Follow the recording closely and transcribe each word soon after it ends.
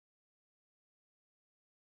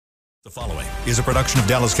The following is a production of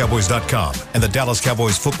DallasCowboys.com and the Dallas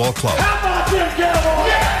Cowboys Football Club. How about them Cowboys?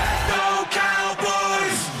 Yeah! Go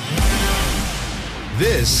Cowboys!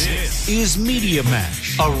 This is Media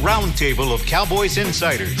Mash, a roundtable of Cowboys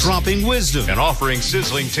insiders dropping wisdom and offering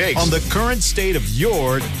sizzling takes on the current state of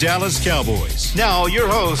your Dallas Cowboys. Now, your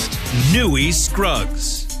host, Newy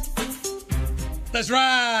Scruggs. Let's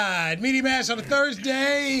ride. Media Mash on a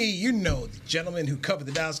Thursday. You know the gentlemen who cover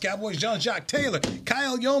the Dallas Cowboys, Jean-Jacques Taylor,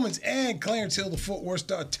 Kyle Yeomans, and Clarence Hill, the Fort Worth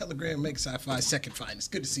Star Telegram, make sci-fi second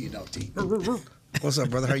finest. Good to see you, Dog T. What's up,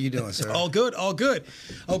 brother? How you doing, sir? All good, all good.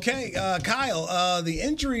 Okay, Kyle, the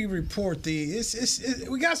injury report,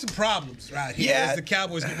 we got some problems right here as the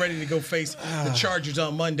Cowboys get ready to go face the Chargers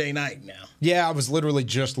on Monday night now. Yeah, I was literally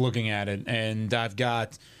just looking at it, and I've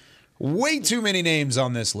got way too many names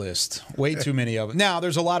on this list. Way too many of them. Now,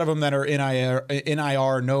 there's a lot of them that are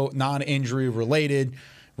NIR, no non-injury related.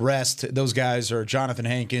 Rest. Those guys are Jonathan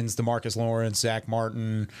Hankins, DeMarcus Lawrence, Zach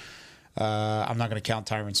Martin. I'm not going to count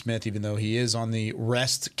Tyron Smith, even though he is on the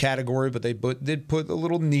rest category, but they did put a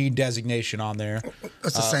little knee designation on there.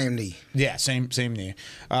 That's the same knee. Yeah, same knee.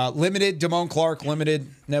 Limited, Damone Clark, limited.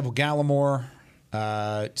 Neville Gallimore.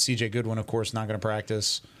 C.J. Goodwin, of course, not going to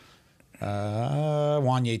practice.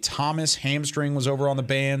 Wanye Thomas, hamstring, was over on the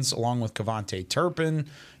bands, along with Kevontae Turpin.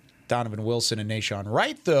 Donovan Wilson and Nahshon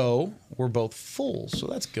Wright, though, were both full, so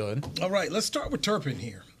that's good. All right, let's start with Turpin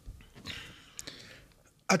here.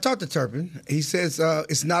 I talked to Turpin. He says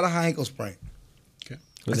it's not a high ankle sprain. Okay.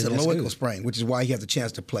 It's a low ankle sprain, which is why he has a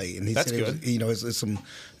chance to play. And he That's said good. It's some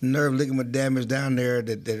nerve ligament damage down there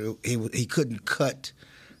that he couldn't cut.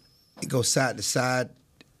 He goes side to side.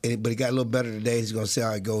 But he got a little better today. He's going to see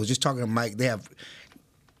how it goes. Just talking to Mike, they're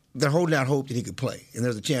holding out hope that he could play, and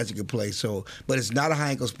there's a chance he could play. So, but it's not a high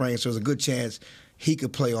ankle sprain, so there's a good chance he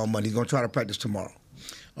could play on Monday. He's going to try to practice tomorrow.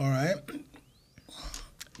 All right.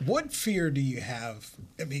 What fear do you have?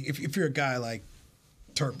 I mean, if you're a guy like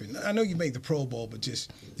Turpin, I know you made the Pro Bowl, but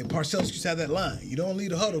just Parcells used to have that line: you don't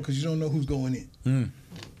lead a huddle because you don't know who's going in.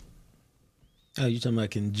 Oh, you talking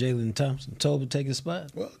about can Jalen Thompson take his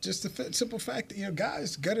spot? Well, just the simple fact that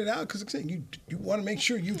guys gut it out because you want to make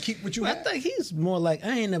sure you keep what you have. I think he's more like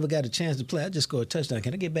I ain't never got a chance to play. I just scored a touchdown.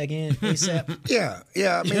 Can I get back in ASAP? Yeah.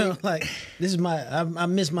 I mean, this is I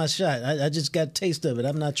missed my shot. I just got a taste of it.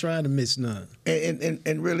 I'm not trying to miss none.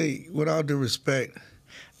 And really, with all due respect,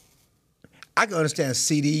 I can understand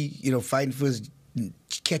CD, fighting for his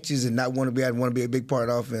catches and not want to be a big part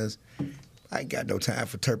of offense. I ain't got no time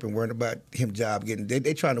for Turpin worrying about him job getting.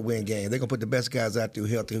 They trying to win games. They're going to put the best guys out there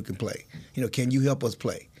who can play. Can you help us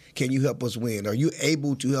play? Can you help us win? Are you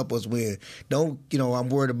able to help us win? Don't, I'm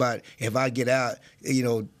worried about if I get out,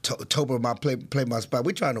 Tober might play my spot.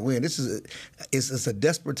 We're trying to win. It's a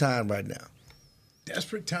desperate time right now.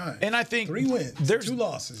 Desperate time. And I think 3 wins, there's 2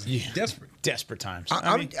 losses. Yeah. Desperate times.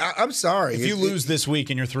 I'm sorry. If you lose this week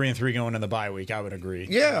and you're 3-3 going in the bye week, I would agree.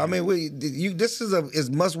 Yeah, I mean, this is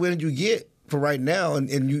as must win as you get for right now,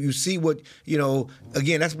 and you see what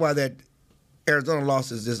Again, that's why that Arizona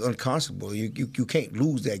loss is just unconscionable. You can't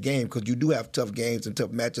lose that game because you do have tough games and tough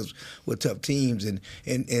matchups with tough teams,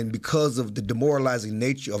 and because of the demoralizing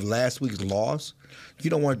nature of last week's loss, you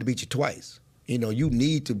don't want it to beat you twice. You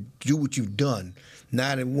need to do what you've done.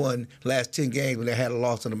 9-1 last 10 games when they had a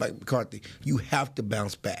loss under Mike McCarthy. You have to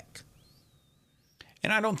bounce back.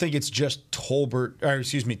 And I don't think it's just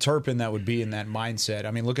Turpin that would be in that mindset.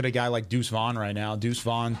 I mean, look at a guy like Deuce Vaughn right now. Deuce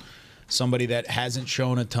Vaughn, somebody that hasn't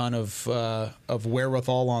shown a ton of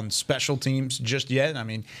wherewithal on special teams just yet. I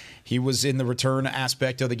mean, he was in the return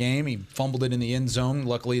aspect of the game. He fumbled it in the end zone.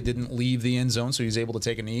 Luckily, it didn't leave the end zone, so he was able to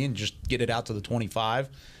take a knee and just get it out to the 25.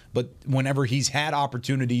 But whenever he's had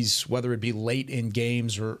opportunities, whether it be late in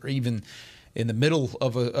games or even in the middle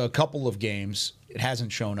of a couple of games, it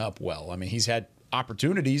hasn't shown up well. I mean, he's had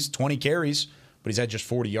opportunities, 20 carries, but he's had just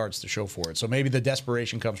 40 yards to show for it. So maybe the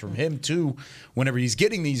desperation comes from him, too, whenever he's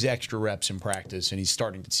getting these extra reps in practice and he's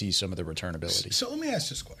starting to see some of the return ability. So let me ask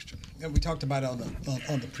this question. And we talked about it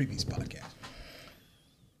on the previous podcast.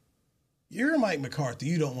 You're Mike McCarthy.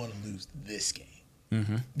 You don't want to lose this game.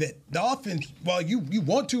 Mm-hmm. That the offense, while you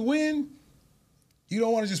want to win, you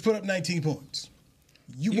don't want to just put up 19 points.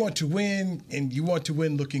 You want to win, and you want to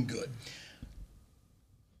win looking good.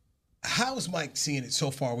 How is Mike seeing it so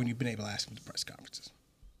far when you've been able to ask him at the press conferences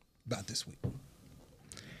about this week?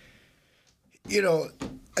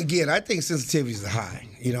 Again, I think sensitivity is high.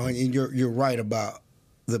 And you're right about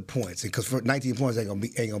the points, because for 19 points ain't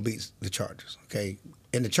gonna beat the Chargers. Okay,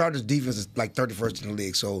 and the Chargers defense is like 31st in the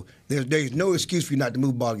league, so there's no excuse for you not to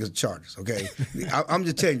move the ball against the Chargers. Okay, I'm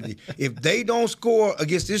just telling you, if they don't score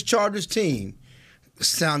against this Chargers team,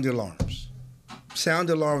 sound the alarms. sound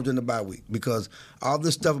the alarm during the bye week because all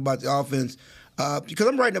this stuff about the offense. Because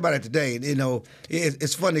I'm writing about it today. You know,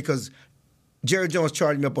 it's funny because Jerry Jones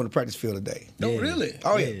charged me up on the practice field today. No, really?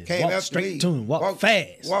 Oh yeah, came walk after straight me. to him. Walk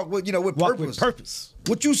fast. Walk with with Walk purpose. with purpose.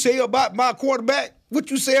 What you say about my quarterback? What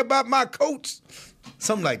you say about my coach?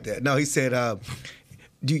 Something like that. No, he said,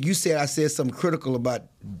 you said I said something critical about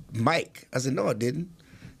Mike. I said, no, I didn't.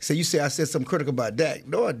 He said, you said I said something critical about Dak.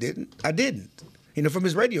 No, I didn't. I didn't. You know, from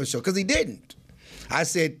his radio show, because he didn't. I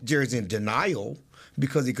said Jerry's in denial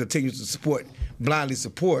because he continues to blindly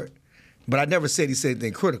support, but I never said he said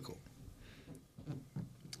anything critical.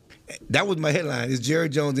 That was my headline, is Jerry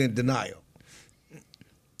Jones in denial.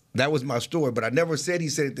 That was my story, but I never said he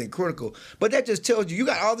said anything critical. But that just tells you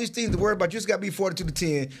got all these things to worry about. You just got to be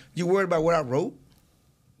 42-10. You worried about what I wrote?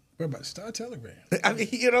 Worried about Star Telegram. I mean,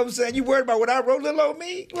 you know what I'm saying? You worried about what I wrote, little old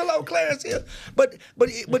me, little old Clarence here. But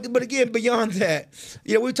again, beyond that,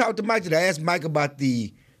 you know, we talked to Mike today. I asked Mike about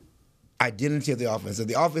the identity of the offense. So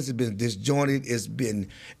the offense has been disjointed. It's been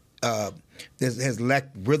has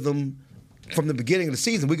lacked rhythm from the beginning of the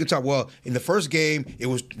season. We could talk. Well, in the first game, it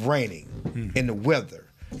was raining and the weather.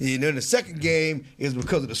 And then the second game is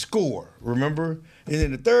because of the score, remember? And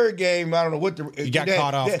then the third game, I don't know what you got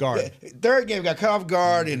caught off guard. Third game got caught off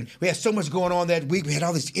guard, and we had so much going on that week. We had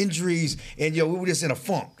all these injuries, and we were just in a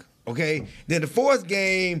funk. Okay. Then the fourth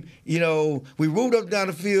game, we moved up down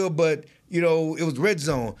the field, but it was red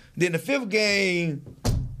zone. Then the fifth game,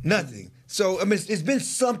 nothing. So I mean, it's been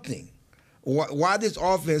something. Why this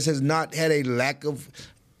offense has not had a lack of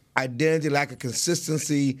identity, lack of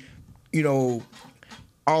consistency,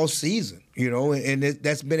 all season, and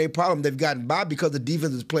that's been a problem. They've gotten by because the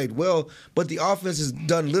defense has played well, but the offense has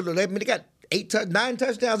done little. I mean, they got 9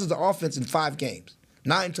 touchdowns as the offense in 5 games.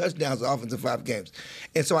 9 touchdowns as the offense in 5 games.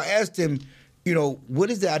 And so I asked him, what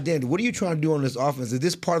is the identity? What are you trying to do on this offense? Is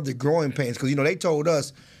this part of the growing pains? Because, they told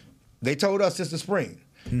us since the spring,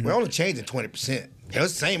 we're only changing 20%. It's the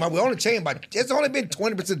same. We only changed it's only been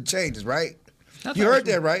 20% of changes, right? You heard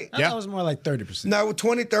that, right? I thought it was more like 30%. No,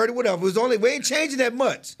 20, 30, whatever. We ain't changing that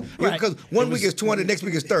much. Right. Because one week is 20, next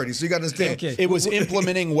week is 30. So you got to understand. Okay. It was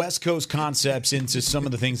implementing West Coast concepts into some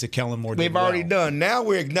of the things that Kellen Moore did. We've already done. Now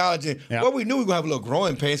we're acknowledging, we knew we were going to have a little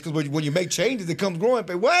growing pains because when you make changes, it comes growing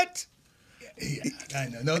pains. What? Yeah, I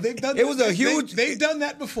know. No, they've done. It was a huge. They've done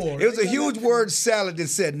that before. It was a huge word salad that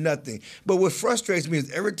said nothing. But what frustrates me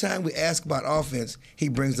is every time we ask about offense, he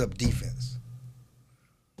brings up defense.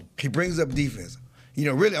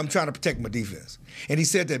 Really, I'm trying to protect my defense. And he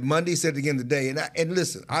said that Monday, he said it again today. And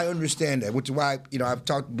listen, I understand that, which is why, I've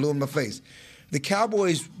talked blue in my face. The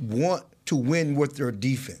Cowboys want to win with their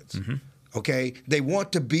defense, okay? They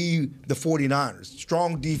want to be the 49ers.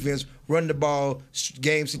 Strong defense, run the ball,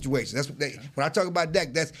 game situation. That's what when I talk about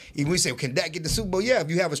Dak, that's when we say, can Dak get the Super Bowl? Yeah,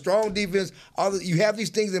 if you have a strong defense, you have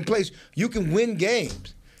these things in place, you can win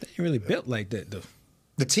games. They ain't really built like that, though.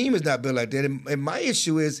 The team is not built like that. And my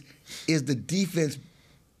issue is the defense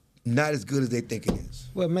not as good as they think it is?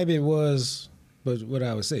 Well, maybe it was, but what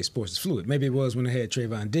I would say, sports is fluid. Maybe it was when they had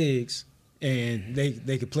Trayvon Diggs, and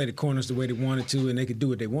they could play the corners the way they wanted to, and they could do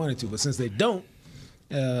what they wanted to. But since they don't,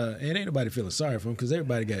 and ain't nobody feeling sorry for them because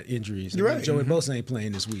everybody got injuries. You're right. Joey Bosa ain't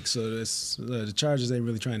playing this week, so the Chargers ain't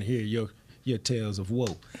really trying to hear your tales of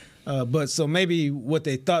woe. But so maybe what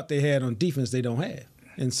they thought they had on defense, they don't have.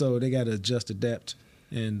 And so they got to adjust, adapt,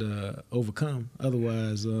 and overcome.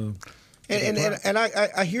 Otherwise, And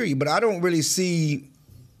I hear you, but I don't really see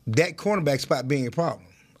that cornerback spot being a problem.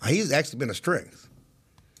 He's actually been a strength.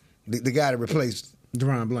 The guy that replaced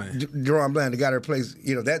DaRon Bland, the guy that replaced,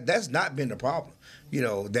 that's not been the problem.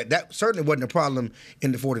 That certainly wasn't a problem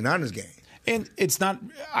in the 49ers game. And it's not,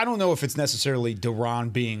 I don't know if it's necessarily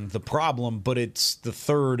DaRon being the problem, but it's the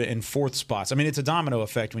third and fourth spots. I mean, it's a domino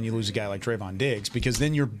effect when you lose a guy like Trayvon Diggs because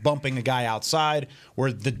then you're bumping a guy outside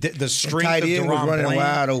where the strength of DaRon Bland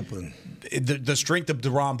wide open. The strength of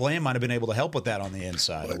DaRon Bland might have been able to help with that on the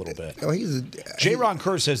inside a little bit. Oh, J-Ron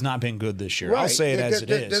Kearse has not been good this year. Right. I'll say it as it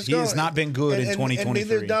is. He has not been good in 2023. And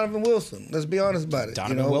neither is Donovan Wilson. Let's be honest about it.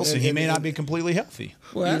 Donovan Wilson, he may not be completely healthy.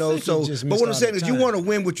 Well, but what I'm saying is you want to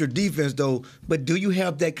win with your defense, though, but do you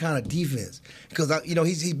have that kind of defense? Because,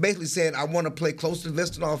 he's basically saying, I want to play close to the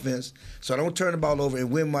vest on offense so I don't turn the ball over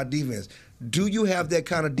and win my defense. Do you have that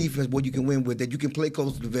kind of defense where you can win with, that you can play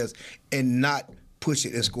close to the vest and not push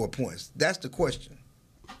it and score points? That's the question.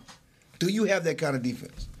 Do you have that kind of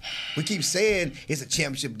defense? We keep saying it's a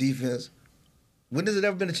championship defense. When has it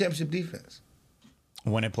ever been a championship defense?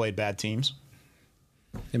 When it played bad teams.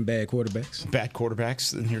 And bad quarterbacks. Bad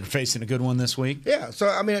quarterbacks, and you're facing a good one this week. Yeah, so,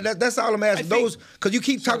 I mean, that's all I'm asking. Because you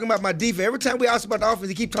keep talking about my defense. Every time we ask about the offense,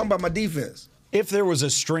 you keep talking about my defense. If there was a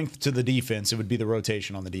strength to the defense, it would be the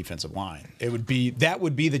rotation on the defensive line. That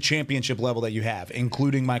would be the championship level that you have,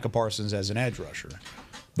 including Micah Parsons as an edge rusher.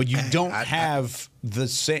 But you don't have the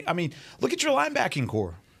same. I mean, look at your linebacking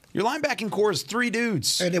core. Your linebacking core is 3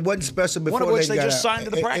 dudes. And it wasn't special before one of which Leighton they got just hurt. signed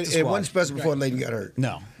to the practice squad. It wasn't special before Leighton got hurt.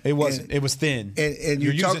 No, it wasn't. It was thin. And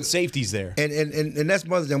you're using safeties there. And that's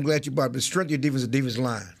one thing I'm glad you brought up. The strength of your defense is defensive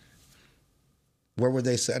line. Where were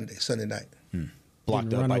they Sunday night?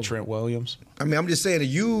 Blocked up by Trent Williams. I mean, I'm just saying that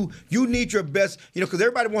you need your best, because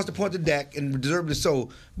everybody wants to point to Dak and deservedly so,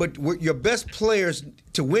 but your best players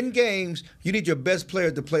to win games, you need your best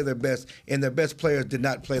players to play their best, and their best players did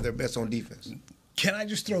not play their best on defense. Can I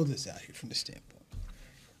just throw this out here from the standpoint?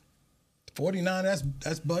 49,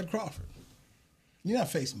 that's Bud Crawford. You're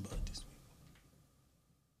not facing Bud this week.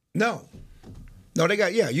 No, they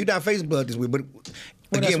got you're not facing Bud this week, but.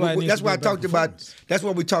 Well, Again, that's why I talked about. That's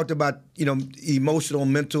what we talked about. Emotional,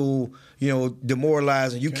 mental.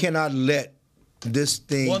 Demoralizing. You cannot let this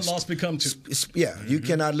thing. One loss become 2. You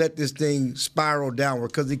cannot let this thing spiral downward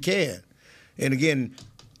because it can. And again,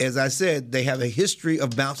 as I said, they have a history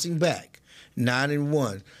of bouncing back,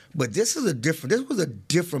 9-1. But this was a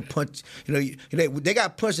different punch. They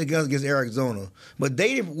got punched against Arizona, but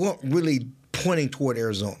they weren't really pointing toward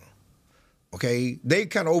Arizona. Okay, they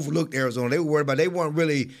kind of overlooked Arizona. They were worried about. They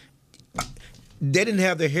didn't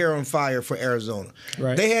have their hair on fire for Arizona.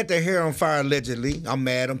 Right. They had their hair on fire allegedly. I'm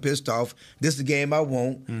mad. I'm pissed off. This is the game I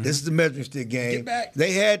want. Mm-hmm. This is the measuring stick game. Get back.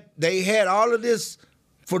 They had all of this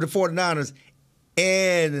for the 49ers,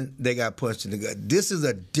 and they got punched in the gut. This is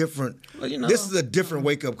a different. This is a different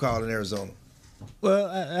wake up call in Arizona. Well,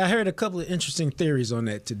 I heard a couple of interesting theories on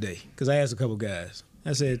that today because I asked a couple guys.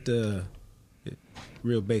 I said,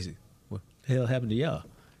 real basic. The hell happened to y'all?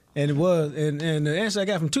 And it was, and the answer I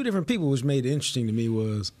got from 2 different people, which made it interesting to me,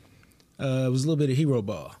 was it was a little bit of hero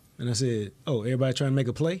ball. And I said, "Oh, everybody trying to make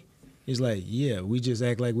a play?" He's like, "Yeah, we just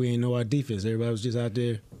act like we ain't know our defense. Everybody was just out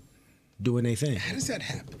there doing their thing." How does that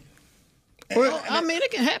happen? Well, I mean, it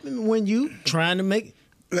can happen when you trying to make.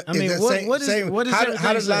 I mean, what is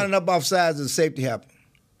how does lining up off sides and safety happen?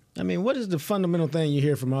 I mean, what is the fundamental thing you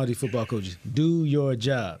hear from all these football coaches? Do your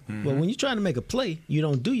job. Mm-hmm. Well, when you're trying to make a play, you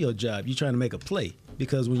don't do your job. You're trying to make a play.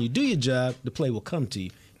 Because when you do your job, the play will come to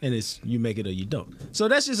you, and it's you make it or you don't. So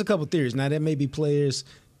that's just a couple theories. Now, that may be players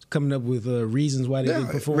coming up with reasons why they didn't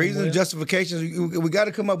perform reasons, well. Justifications. We got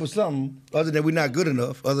to come up with something other than we're not good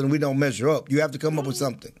enough, other than we don't measure up. You have to come up with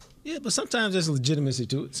something. Yeah, but sometimes there's legitimacy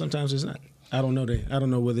to it. Sometimes there's not. I don't know I don't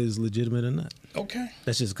know whether it's legitimate or not. Okay.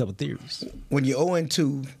 That's just a couple theories. When you're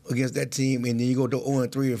 0-2 against that team and then you go to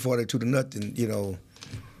 0-3 and 42-0,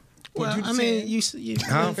 Well, I mean, you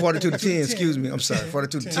 42-10. Excuse me. I'm sorry.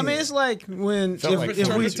 42-10. I mean, it's like when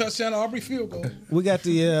if we touchdown Aubrey field goal. We got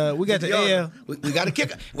the AL. We got a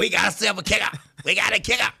kicker. We got to set a kicker. We got a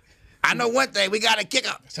kicker. I know one thing. We got a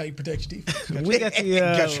kicker. That's how you protect your defense. We got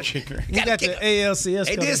the ALCS.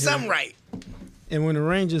 They did something right. And when the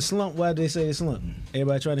Rangers slump, why did they say they slump?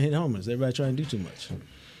 Everybody trying to hit homers. Everybody trying to do too much.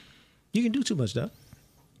 You can do too much, dog.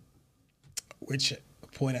 Which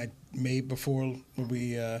point I made before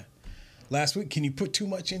we last week. Can you put too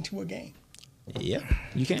much into a game? Yeah,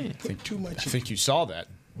 you can. Put too much. I think you saw that.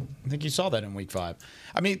 I think you saw that in Week 5.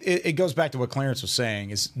 I mean, it goes back to what Clarence was saying.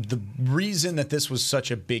 Is the reason that this was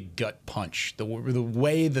such a big gut punch, the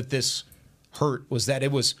way that this hurt was that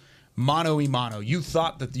it was mano-a-mano. You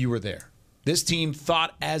thought that you were there. This team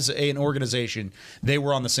thought as an organization they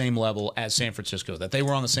were on the same level as San Francisco, that they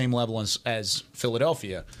were on the same level as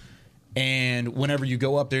Philadelphia. And whenever you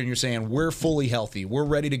go up there and you're saying, we're fully healthy, we're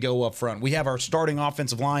ready to go up front, we have our starting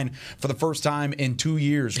offensive line for the first time in 2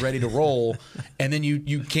 years ready to roll, and then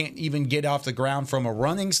you can't even get off the ground from a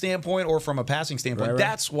running standpoint or from a passing standpoint. Right.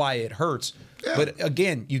 That's why it hurts. Yeah. But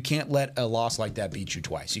again, you can't let a loss like that beat you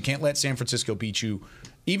twice. You can't let San Francisco beat you,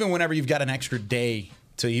 even whenever you've got an extra day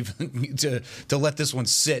to let this one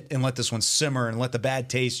sit and let this one simmer and let the bad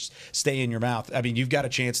taste stay in your mouth. I mean, you've got a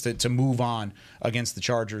chance to move on against the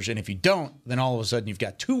Chargers, and if you don't, then all of a sudden you've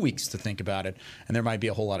got 2 weeks to think about it, and there might be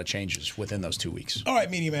a whole lot of changes within those 2 weeks. All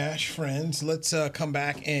right, Media Mash friends, let's come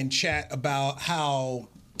back and chat about how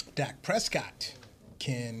Dak Prescott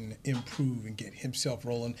can improve and get himself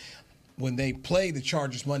rolling when they play the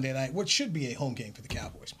Chargers Monday night, which should be a home game for the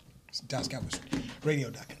Cowboys. Dallas Cowboys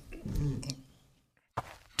Radio.com.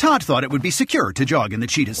 Todd thought it would be secure to jog in the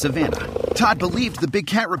cheetah savanna. Todd believed the big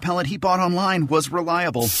cat repellent he bought online was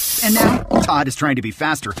reliable. And now, Todd is trying to be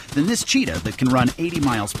faster than this cheetah that can run 80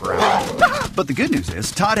 miles per hour. But the good news is,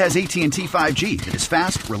 Todd has AT&T 5G that is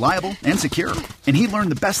fast, reliable, and secure. And he learned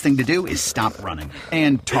the best thing to do is stop running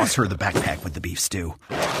and toss her the backpack with the beef stew.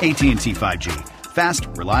 AT&T 5G. Fast,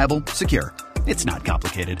 reliable, secure. It's not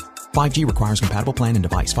complicated. 5G requires compatible plan and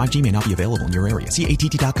device. 5G may not be available in your area. See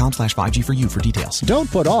att.com/5G for you for details. Don't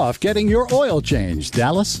put off getting your oil changed,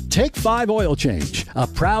 Dallas. Take 5 Oil Change, a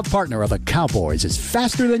proud partner of the Cowboys, is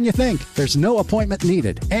faster than you think. There's no appointment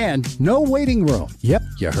needed and no waiting room. Yep,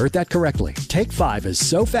 you heard that correctly. Take 5 is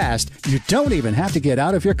so fast, you don't even have to get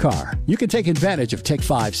out of your car. You can take advantage of Take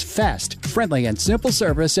 5's fast, friendly, and simple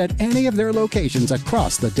service at any of their locations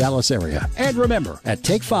across the Dallas area. And remember, at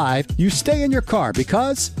Take 5, you stay in your car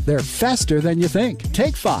because they're faster than you think.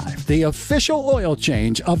 Take 5, the official oil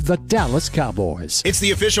change of the Dallas Cowboys. It's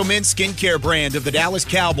the official men's skincare brand of the Dallas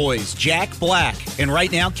Cowboys, Jack Black. And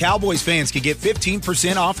right now, Cowboys fans can get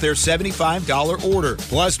 15% off their $75 order.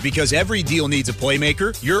 Plus, because every deal needs a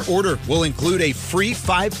playmaker, your order will include a free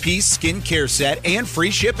 5-piece skincare set and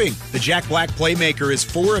free shipping. The Jack Black Playmaker is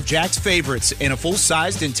 4 of Jack's favorites and a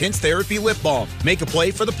full-sized intense therapy lip balm. Make a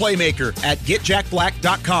play for the Playmaker at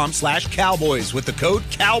getjackblack.com/Cowboys with the code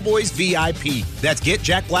CowboysVIP. That's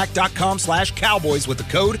getjackblack.com/Cowboys with the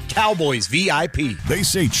code CowboysVIP. They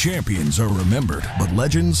say champions are remembered, but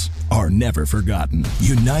legends are never forgotten.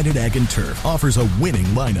 United Ag and Turf offers a winning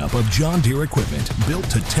lineup of John Deere equipment built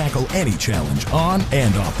to tackle any challenge on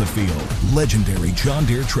and off the field. Legendary John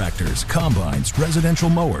Deere tractors, combines, residential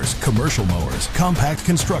mowers, commercial mowers, compact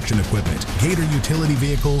construction equipment, Gator utility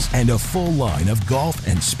vehicles, and a full line of golf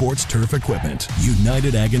and sports turf equipment.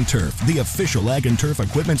 United Ag and Turf, the official Ag and Turf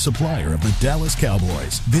equipment supplier of the Dallas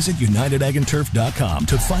Cowboys. Visit UnitedAgAndTurf.com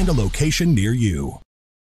to find a location near you.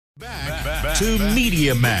 Back to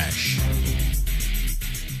Media Mash.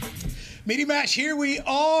 Media Mash, here we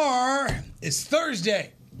are. It's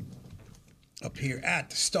Thursday. Up here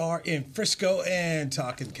at the Star in Frisco and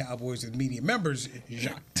talking Cowboys with media members.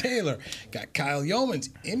 Jacques Taylor. Got Kyle Yeomans,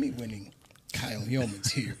 Emmy-winning Kyle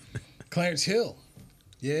Yeomans here. Clarence Hill.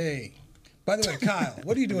 Yay. By the way, Kyle,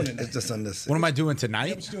 what are you doing tonight? It's just on this. What am I doing tonight?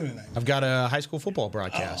 Yeah, what you doing tonight? I've got a high school football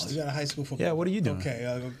broadcast. Oh, you got a high school football. Yeah, what are you doing?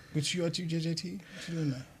 Okay, what you JJT? What you doing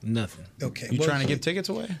now? Nothing. Okay. You well, trying to give tickets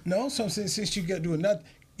away? No, so since you got doing nothing,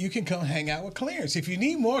 you can come hang out with Clarence. If you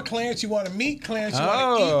need more Clarence, you want to meet Clarence, you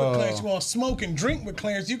want to eat with Clarence, you want to smoke and drink with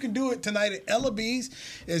Clarence, you can do it tonight at Ellaby's.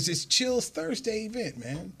 It's this Chills Thursday event,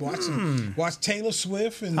 man. Watch Taylor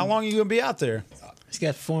Swift. And How long are you going to be out there? He's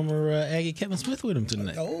got former Aggie Kevin Smith with him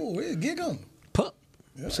tonight. Oh, gig 'em. Pup.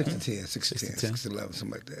 6 to 10, 6 to 10, 6 to 11,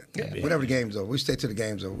 something like that. Yeah. Whatever the game's over. We stay to the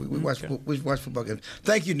games over. We watch football games.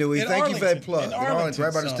 Thank you, Newey. Thank you for that plug. In Arlington,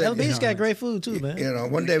 right by the so- stadium. LB's got great food too, man. You know,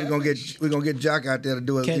 one day we're gonna get Jock out there to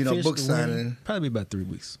do a Catfish, book the signing. winner. Probably about 3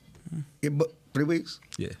 weeks. 3 weeks.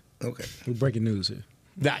 Yeah. Okay. We're breaking news here.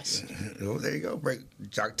 Nice. Oh, there you go.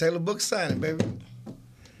 Jock Taylor book signing, baby.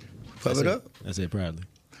 Pub it up. I said proudly.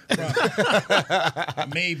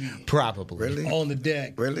 Maybe. Probably. Really? On the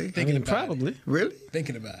deck. Really? Thinking about probably. it. Really?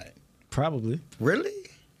 Thinking about it. Probably. Really?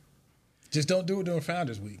 Just don't do it during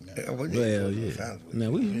Founders Week, man. Well, yeah.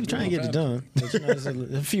 No, we trying to get it done. But, there's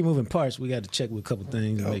a few moving parts. We got to check with a couple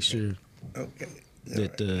things and make sure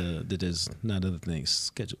that there's not other things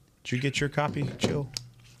scheduled. Did you get your copy, Chill?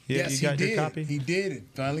 Yeah, Yes, you got he your did. copy? He did it.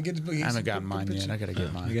 Finally get his book. I haven't gotten mine yet. I got to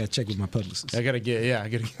get mine. I got to check with my publicist. I got to get.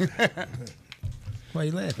 Why are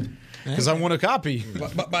you laughing? Because I want a copy.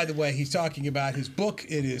 But by the way, he's talking about his book.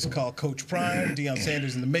 It is called Coach Prime, Deion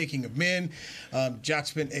Sanders and the Making of Men. Jock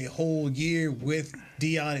spent a whole year with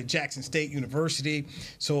Deion at Jackson State University.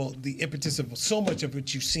 So the impetus of so much of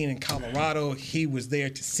what you've seen in Colorado, he was there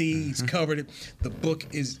to see. He's covered it. The book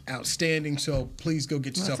is outstanding. So please go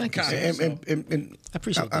get yourself a copy. And I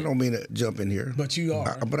appreciate I that. don't mean to jump in here. But you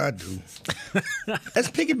are. But I do. Let's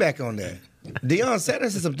piggyback on that. Deion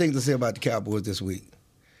Sanders has some things to say about the Cowboys this week.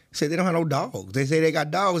 He said they don't have no dogs. They say they got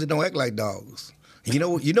dogs that don't act like dogs. You know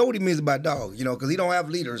what he means about dogs, because he don't have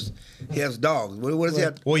leaders. He has dogs. What does he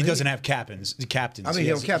have? Well, he doesn't have captains. I mean,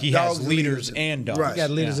 he has leaders and dogs. Right. He got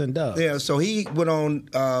leaders and dogs. Yeah, so he went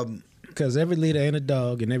on. Because every leader ain't a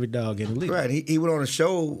dog, and every dog ain't a leader. Right. He went on a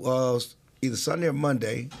show either Sunday or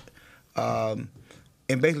Monday,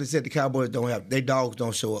 and basically said the Cowboys their dogs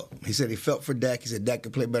don't show up. He said he felt for Dak. He said Dak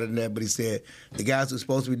could play better than that, but he said the guys who are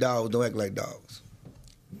supposed to be dogs don't act like dogs.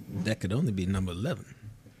 That could only be number 11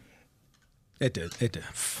 at the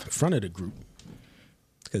front of the group,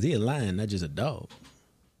 because he a lion, not just a dog.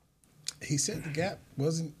 He said the gap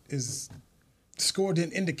wasn't his score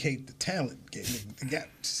didn't indicate the talent. The gap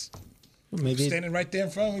Maybe standing right there in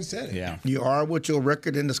front of him, he said it. Yeah. You are what your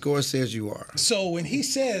record and the score says you are. So when he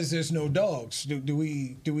says there's no dogs, do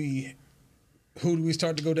we who do we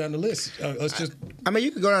start to go down the list? Let's just. I mean,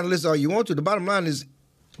 you can go down the list all you want to. The bottom line is,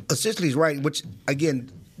 essentially, he's right. Which again,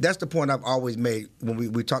 that's the point I've always made when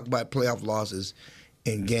we talk about playoff losses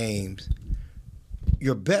in games.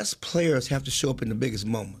 your best players have to show up in the biggest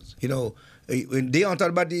moments. You know, when Deion talked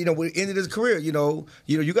about when it ended his career,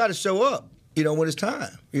 you got to show up. When it's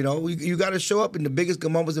time. You got to show up in the biggest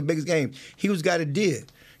moments and biggest games. He was the guy that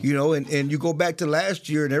did. And you go back to last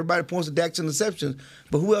year, and everybody points to Dak's interceptions,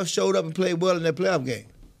 but who else showed up and played well in that playoff game?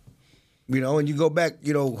 And you go back,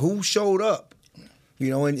 who showed up?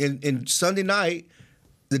 And Sunday night,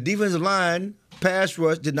 the defensive line pass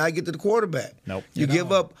rush did not get to the quarterback. Nope. You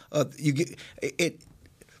give up. You get it.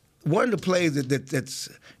 One of the plays that's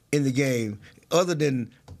in the game, other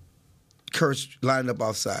than Kurtz lining up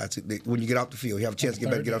off sides, when you get off the field, you have a chance to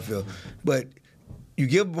get off the field, but you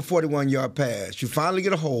give up a 41-yard pass. You finally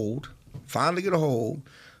get a hold.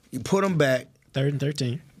 You put them back. 3rd and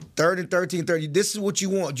 13. 3rd and 13, 30. This is what you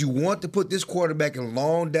want. You want to put this quarterback in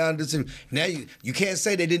long down distance. Now you can't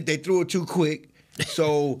say they threw it too quick,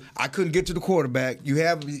 so I couldn't get to the quarterback.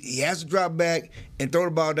 He has to drop back and throw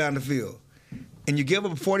the ball down the field. And you give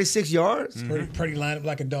up 46 yards? Mm-hmm. Pretty line up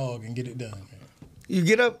like a dog and get it done. You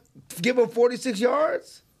give up 46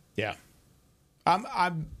 yards? Yeah.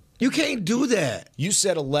 You can't do that. You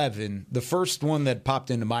said 11. The first one that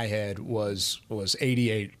popped into my head was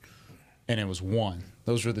 88, and it was 1.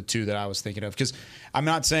 Those were the two that I was thinking of. Because I'm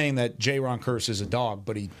not saying that J-Ron Kurtz is a dog,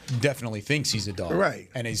 but he definitely thinks he's a dog. Right.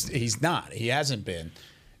 And he's not. He hasn't been.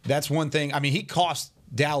 That's one thing. I mean, he cost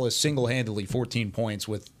Dallas single-handedly 14 points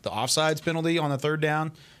with the offsides penalty on the 3rd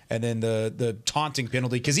down and then the taunting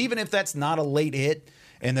penalty. Because even if that's not a late hit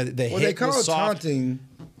and the hit they call was it soft, taunting.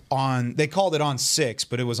 They called it on 6,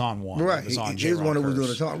 but it was on 1. Right. It was on He was the one who was doing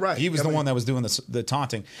the taunt. Right. He was the one that was doing the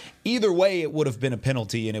taunting. Either way, it would have been a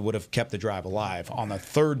penalty, and it would have kept the drive alive. On the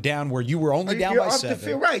 3rd down, where you were only down by 7. The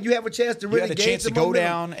field, right. You have a chance to really gain some momentum. You had a chance to go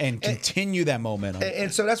down and continue that momentum.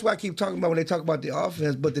 And so that's why I keep talking about when they talk about the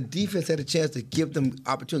offense, but the defense had a chance to give them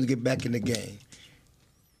opportunity to get back in the game.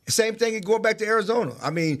 Same thing going back to Arizona. I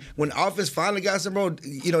mean, when the offense finally got some road,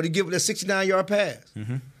 they give it a 69-yard pass.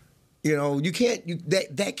 Mm-hmm. You can't.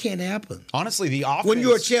 That can't happen. Honestly, the offense. When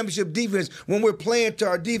you're a championship defense, when we're playing to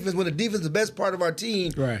our defense, when the defense is the best part of our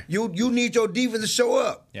team, right. You need your defense to show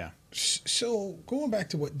up. Yeah. So going back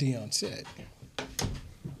to what Deion said,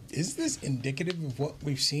 is this indicative of what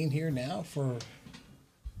we've seen here now for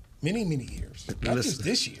many, many years? Not just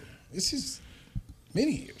this year. This is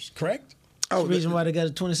many years, correct? That's the reason why they got a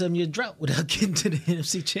 27-year drought without getting to the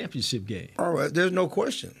NFC Championship game. All right, there's no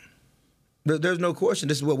question. There's no question.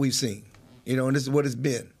 This is what we've seen, and this is what it's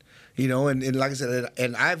been, and like I said,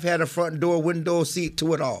 and I've had a front door, window seat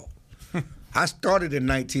to it all. I started in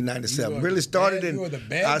 1997.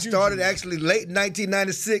 I started actually late in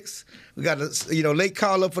 1996. We got a late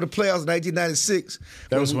call up for the playoffs in 1996.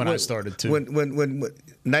 That was when I started too. When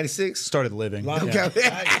 96 started living.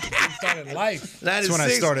 Started life. 96. That's when I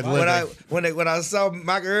started living. When I saw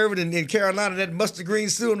Michael Irvin in Carolina, that mustard green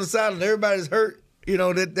suit on the sideline, everybody's hurt.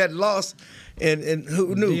 That loss, and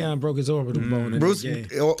who knew? Deion broke his orbital bone. Bruce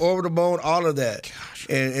orbital bone, all of that. Gosh.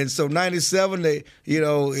 And so 97, they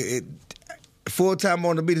full time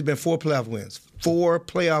on the beat has been 4 playoff wins. 4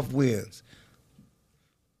 playoff wins.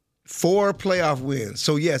 4 playoff wins.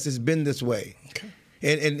 So yes, it's been this way. Okay.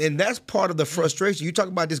 And that's part of the frustration. You talk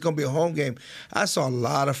about this going to be a home game. I saw a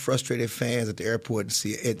lot of frustrated fans at the airport in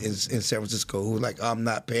San Francisco who were like, I'm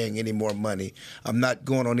not paying any more money. I'm not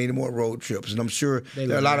going on any more road trips. And I'm sure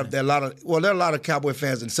there are a lot of Cowboy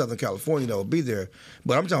fans in Southern California that will be there.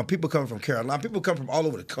 But I'm talking people coming from Carolina. People come from all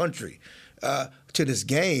over the country to this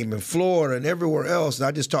game in Florida and everywhere else. And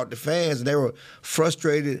I just talked to fans, and they were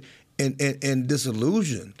frustrated and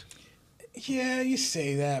disillusioned. Yeah, you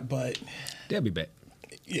say that, but they'll be back.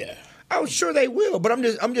 Yeah, I'm sure they will, but I'm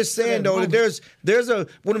just saying though that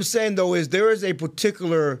what I'm saying though is there is a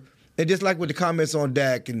particular, and just like with the comments on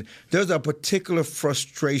Dak, and there's a particular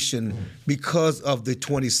frustration because of the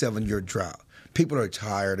 27-year drought. People are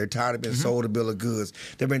tired. They're tired of being sold a bill of goods.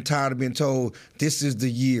 They've been tired of being told this is the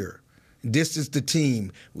year, this is the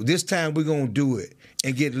team. This time we're gonna do it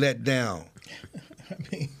and get let down.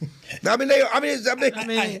 That's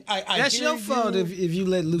your fault if you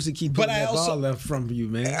let Lucy keep putting that ball up from you,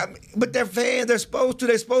 man. But they're fans. They're supposed to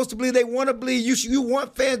believe. They want to believe. You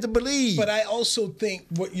want fans to believe. But I also think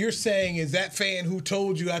what you're saying is that fan who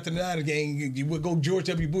told you after the Niners game you would go George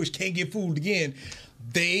W. Bush can't get fooled again.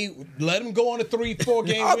 They let him go on a 3-4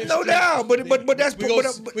 game. No doubt, but that's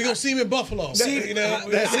we're gonna see him in Buffalo. See him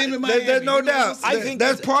in Miami. There's no doubt. I think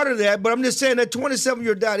that's part of that. But I'm just saying that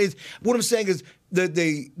 27-year doubt is what I'm saying is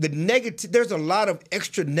the negative. There's a lot of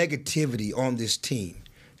extra negativity on this team,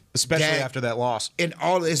 especially after that loss, and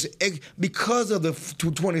all this because of the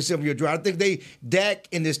 27-year drought. I think Dak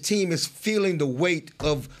and this team is feeling the weight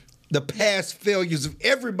of the past failures of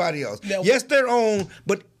everybody else. Now, yes, their own,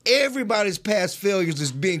 but everybody's past failures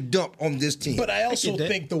is being dumped on this team. But I also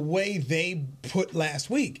think the way they put last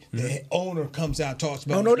week, the owner comes out, talks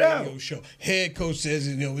about no the radio doubt. show. Head coach says,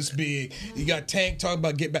 it's big. You got Tank talking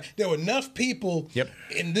about get back. There were enough people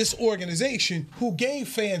in this organization who gave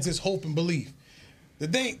fans this hope and belief.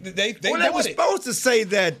 That they were supposed to say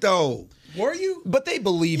that, though. Were you? But they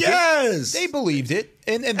believed it. Yes. They believed it.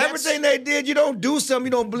 And everything they did, you don't do something you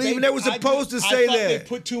don't believe in. They were supposed to say I thought that. They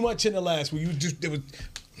put too much in the last one.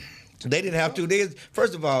 They didn't have to.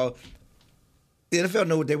 First of all, the NFL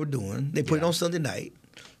knew what they were doing. They put it on Sunday night.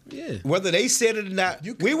 Yeah. Whether they said it or not,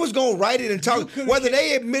 we was going to write it and talk. Whether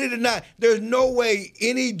they admitted it or not, there's no way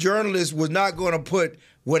any journalist was not going to put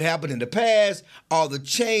what happened in the past, all the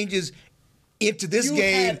changes into this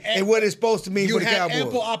game and what it's supposed to mean for the Cowboys. You had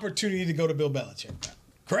ample opportunity to go to Bill Belichick.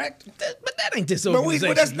 Correct? But that ain't this organization,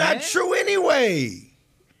 but that's man. not true anyway.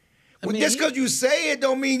 Just because you say it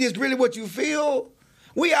don't mean it's really what you feel.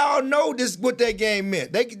 We all know this what that game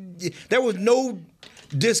meant. There was no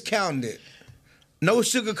discounting it. No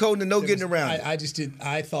sugarcoating and no getting around it. I just did.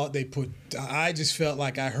 I thought they put. I just felt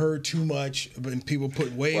like I heard too much, and people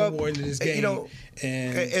put way more into this game.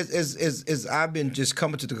 And as I've been just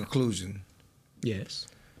coming to the conclusion. Yes.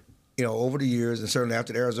 Over the years, and certainly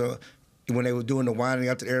after the Arizona, when they were doing the winding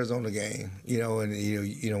up the Arizona game,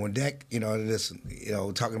 and when Dak, this,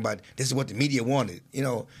 talking about this is what the media wanted.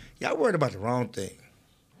 Y'all worried about the wrong thing.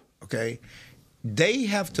 Okay. They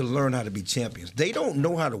have to learn how to be champions. They don't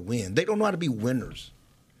know how to win. They don't know how to be winners.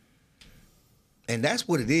 And that's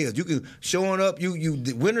what it is. You can showing up.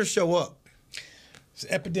 The winners show up. It's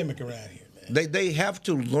an epidemic around here, man. They have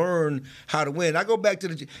to learn how to win. I go back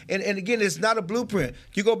to and again, it's not a blueprint.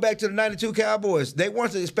 You go back to the '92 Cowboys. They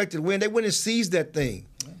weren't expected to win. They went and seized that thing.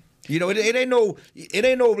 It ain't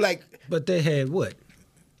no like. But they had what?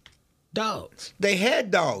 Dogs. They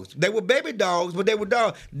had dogs. They were baby dogs, but they were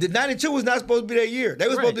dogs. The '92 was not supposed to be their year. They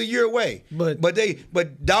were supposed to be a year away.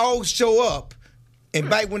 But dogs show up and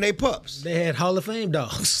bite when they pups. They had Hall of Fame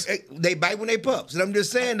dogs. They bite when they pups. And I'm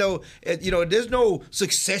just saying though, there's no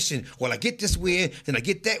succession. Well, I get this win, then I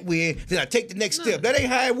get that win, then I take the next step. That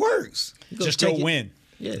ain't how it works. Just go win.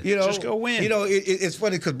 Yeah. Just go win. It's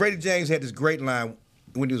funny because Brady James had this great line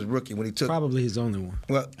when he was a rookie, when he took... Probably his only one.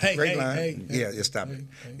 Well, great line. Stop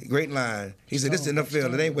it. Great line. He said, this is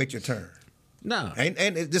NFL. It ain't wait your turn. No. And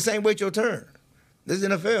this ain't wait your turn. This is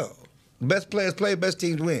NFL. Best players play, best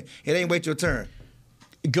teams win. It ain't wait your turn.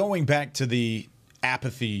 Going back to the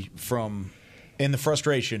apathy and the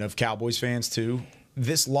frustration of Cowboys fans, too,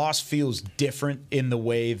 this loss feels different in the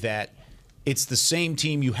way that it's the same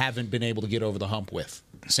team you haven't been able to get over the hump with.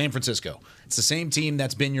 San Francisco. It's the same team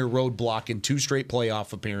that's been your roadblock in 2 straight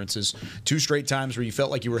playoff appearances, 2 straight times where you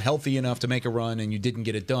felt like you were healthy enough to make a run and you didn't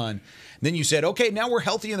get it done. And then you said, okay, now we're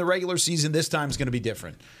healthy in the regular season. This time is going to be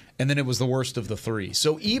different. And then it was the worst of the 3.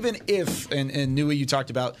 So even if, and Newey, you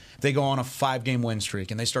talked about, they go on a 5-game win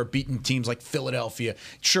streak and they start beating teams like Philadelphia,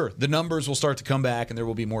 sure, the numbers will start to come back and there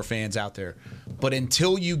will be more fans out there. But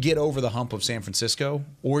until you get over the hump of San Francisco,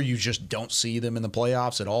 or you just don't see them in the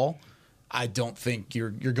playoffs at all, I don't think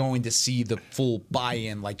you're going to see the full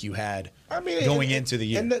buy-in like you had going into the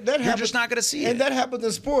year. And that you're happens, just not going to see it. And that happens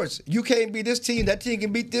in sports. You can't beat this team. That team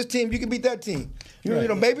can beat this team. You can beat that team.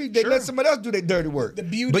 Maybe they let somebody else do their dirty work.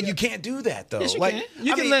 But you can't do that, though. Yes, you can.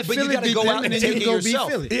 You can let Philly gotta beat go them out and and then you take can it go beat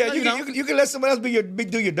yourself. Philly. Yeah, you can let somebody else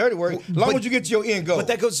do your dirty work as long as you get to your end goal. But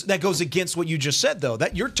that goes against what you just said, though.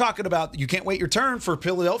 That you're talking about you can't wait your turn for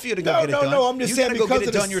Philadelphia to go get it done. No, I'm just saying because because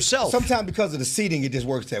get it done yourself. Sometimes because of the seating, it just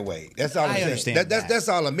works that way. That's all I'm saying. Understand That's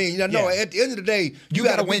all I mean. At the end of the day, you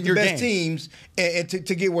got to win your best teams and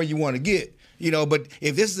to get where you want to get. But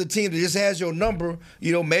if this is a team that just has your number,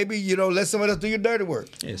 maybe let somebody else do your dirty work.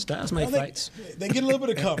 Yeah, styles make fights. They get a little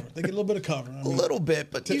bit of cover. A little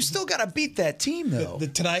bit, but you still got to beat that team, though.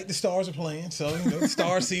 Tonight the Stars are playing, so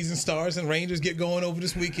Star season starts, and Rangers get going over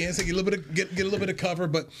this weekend, so get a little bit of cover.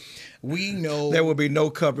 But we know there will be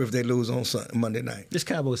no cover if they lose on Monday night. This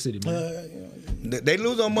Cowboy City, man. They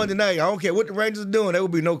lose on Monday night. I don't care what the Rangers are doing. There will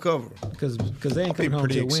be no cover because they ain't coming home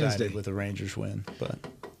till Wednesday with the Rangers win, but.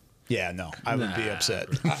 Yeah, no, I would be upset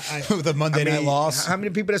with a Monday night loss. How many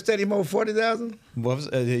people at Stadium over 40,000? What was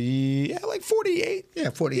like 48. Yeah,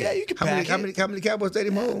 48. Yeah, you can pack how many Cowboys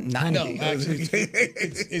Stadium hold? 90. No, actually,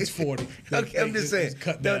 it's 40. Okay, I'm just saying. It's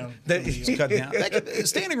cut down. It's cut down.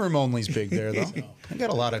 Standing room only is big there, though. I got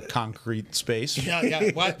a lot of concrete space.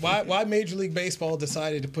 Yeah. Why Major League Baseball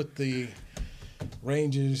decided to put the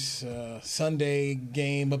Rangers Sunday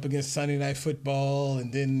game up against Sunday Night Football,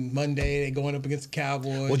 and then Monday they going up against the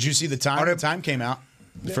Cowboys. Well, did you see the time? The time came out.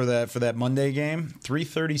 for that Monday game.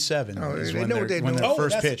 3:37 is when the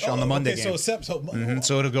first pitch on the Monday game.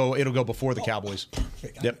 So it'll go before the Cowboys.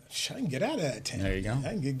 Perfect. Yep. I can get out of that tent. There you go. I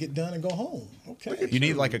can get done and go home. Okay. You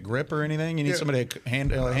need like a grip or anything? You need somebody to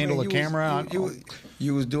handle a camera?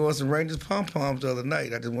 You was doing some Rangers pom-poms the other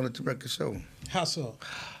night. I just wanted to wreck the show. How so?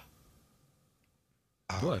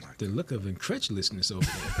 What? The look of incredulousness over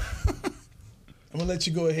there. I'm gonna let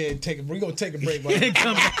you go ahead and take a. We're gonna take a break while you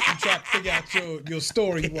come back and try to figure out your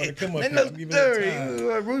story. You want to come up Ain't with? no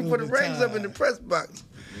story. Rooting for the Rangers up in the press box.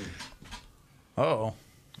 Oh.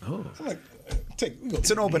 I'm like,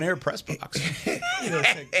 it's an open air press box. We're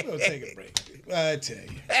gonna take a break. I tell you,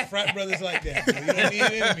 frat brothers like that. You don't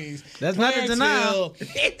need enemies. That's not a denial.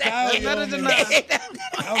 That's not a denial.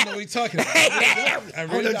 I don't know what you're talking about. I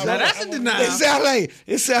really don't. That's a denial.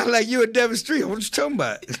 It sounds like you at Devon Street. What you talking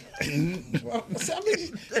about? How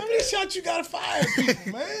many shots you gotta fire,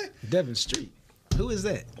 people, man? Devon Street. Who is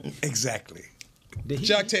that? Exactly.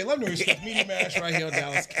 Jock Taylor, no respect. Media Mash right here on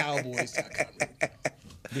DallasCowboys.com.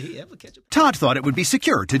 Did he ever catch a... Todd thought it would be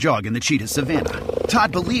secure to jog in the cheetah savanna.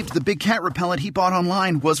 Todd believed the big cat repellent he bought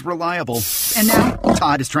online was reliable. And now,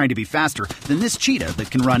 Todd is trying to be faster than this cheetah that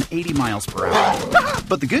can run 80 miles per hour.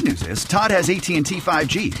 But the good news is, Todd has AT&T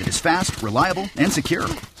 5G that is fast, reliable, and secure.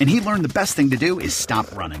 And he learned the best thing to do is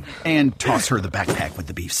stop running and toss her the backpack with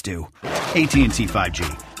the beef stew. AT&T 5G.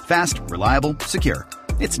 Fast, reliable, secure.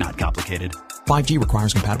 It's not complicated. 5G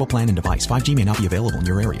requires compatible plan and device. 5G may not be available in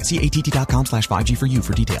your area. See att.com/5G for you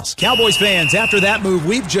for details. Cowboys fans, after that move,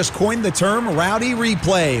 we've just coined the term Rowdy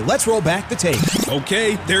Replay. Let's roll back the tape.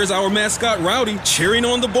 Okay, there's our mascot Rowdy cheering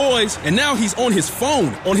on the boys. And now he's on his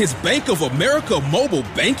phone, on his Bank of America mobile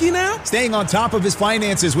banking app? Staying on top of his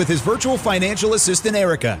finances with his virtual financial assistant,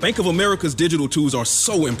 Erica. Bank of America's digital tools are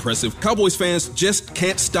so impressive. Cowboys fans just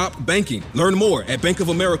can't stop banking. Learn more at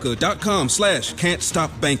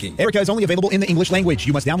bankofamerica.com/can't-stop-banking. Erica is only available in the English language.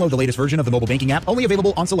 You must download the latest version of the mobile banking app, only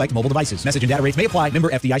available on select mobile devices. Message and data rates may apply. Member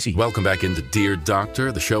FDIC. Welcome back into Dear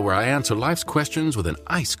Doctor, the show where I answer life's questions with an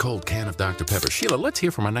ice-cold can of Dr. Pepper. Sheila, let's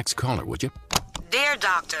hear from our next caller, would you? Dear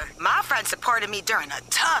Doctor, my friend supported me during a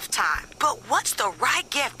tough time, but what's the right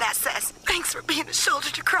gift that says, thanks for being a shoulder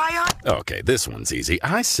to cry on? Okay, this one's easy.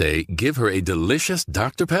 I say give her a delicious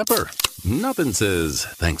Dr. Pepper. Nothing says,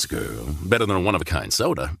 thanks, girl, better than a one-of-a-kind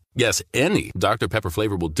soda. Yes, any Dr. Pepper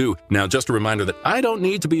flavor will do. Now, just a reminder that I don't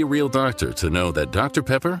need to be a real doctor to know that Dr.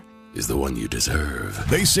 Pepper is the one you deserve.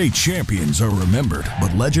 They say champions are remembered,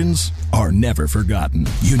 but legends are never forgotten.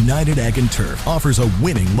 United Ag and Turf offers a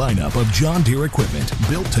winning lineup of John Deere equipment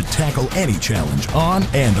built to tackle any challenge on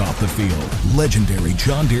and off the field. Legendary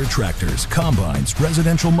John Deere tractors, combines,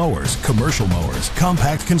 residential mowers, commercial mowers,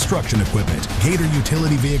 compact construction equipment, Gator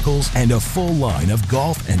utility vehicles, and a full line of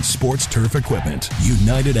golf and sports turf equipment.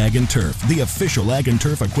 United Ag and Turf, the official Ag and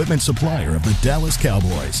Turf equipment supplier of the Dallas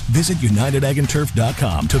Cowboys. Visit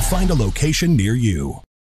UnitedAgAndTurf.com to find a location near you.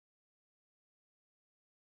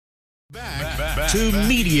 Back to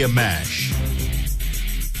Media Mash.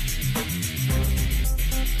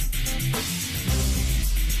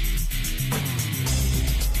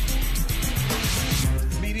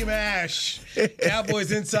 Media Mash.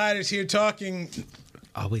 Cowboys Insiders here talking.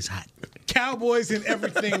 Always hot. Cowboys and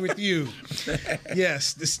everything with you.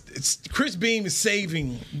 Yes, Chris Beam is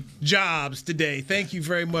saving jobs today. Thank you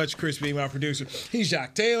very much, Chris Beam, our producer. He's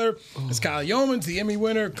Jock Taylor. It's Kyle Yeomans, the Emmy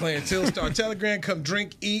winner, Clarence Hill, Star Telegram. Come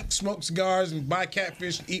drink, eat, smoke cigars, and buy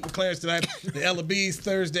catfish and eat with Clarence tonight. The Ella B's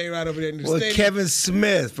Thursday right over there in the stadium. Kevin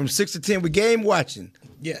Smith from 6 to 10 with Game Watching.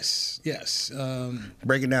 Yes.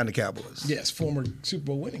 Breaking down the Cowboys. Yes, former Super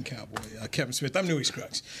Bowl winning Cowboy, Kevin Smith. I'm Newey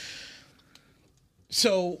Scruggs.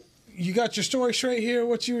 So, you got your story straight here,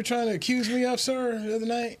 what you were trying to accuse me of, sir, the other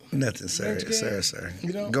night? Nothing, sir.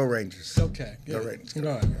 You don't? Go Rangers. Okay. Go Rangers.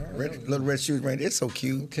 All right. Little red shoes, Rangers. It's so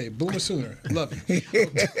cute. Okay, Boomer Sooner. Love you.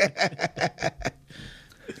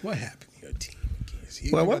 What happened to your team?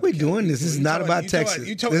 Well, what we doing this? This is not about Texas.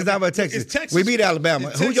 This is not about Texas. We beat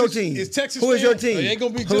Alabama. Who's your team? Is Texas? Who is your team?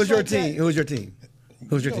 Who's your team? Who's your team?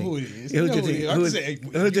 Who's your team? Who it is? Who's your team?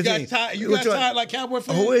 Who's your team? You got tired like Cowboy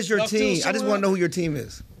fans? Who is your team? I just want to know who your team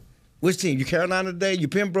is. Which team? You Carolina today? You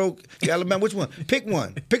Pembroke? You Alabama? Which one? Pick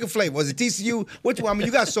one. Pick a flavor. Was it TCU? Which one? I mean,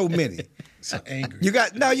 you got so many. So angry. You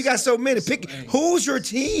got so many. Pick who's your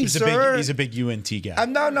team, sir? He's a big UNT guy.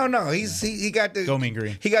 No. He got the Go Mean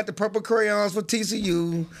Green. He got the purple crayons for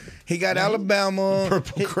TCU. He got Alabama.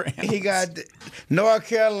 Purple crayons. He got North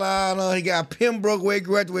Carolina. He got Pembroke where he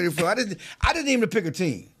graduated from. I didn't even pick a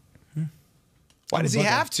team. Why does he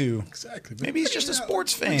have to? Exactly. Maybe he's just a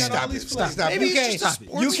sports fan. Stop. Maybe You he's just a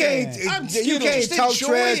sports fan. You can't talk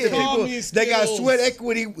trash to people. They got sweat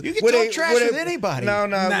equity. You can talk trash with anybody. No.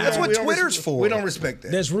 That's what Twitter's for. We don't respect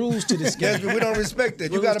that. There's rules to this game. We don't respect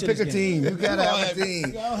that. You got to pick a team. You got to have a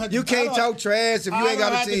team. You can't talk trash if you ain't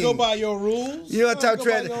got a team. I don't have to go by your rules. You don't talk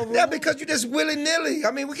trash. Yeah, because you just willy-nilly.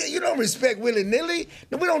 I mean, you don't respect willy-nilly.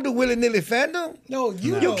 No, we don't do willy-nilly fandom. No,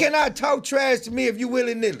 you cannot talk trash to me if you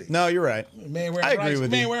willy-nilly. No, you're right. Man, I agree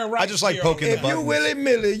with you. I just like poking the buttons. If you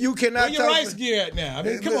willy-nilly, you cannot talk. Where your rice gear at now? I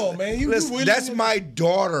mean, come on, man. That's my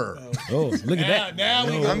daughter. Oh, look at that. Now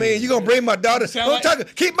I mean, you going to bring my daughter.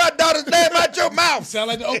 Keep my daughter's name out your mouth. Sound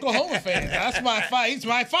like the Oklahoma fan. That's my fight. He's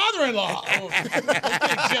my father-in-law. Okay,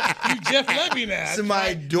 Jeff Lebby now. It's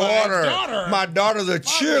my daughter. My daughter's a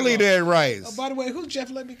cheerleader at Rice. Oh, by the way, who's Jeff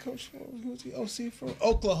Lebby coach for? Who's the OC for?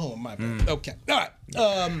 Oklahoma, my bad. Okay. All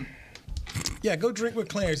right. Yeah, go drink with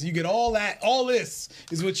Clarence. You get all that. All this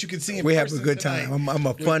is what you can see in We person have a good tonight time. I'm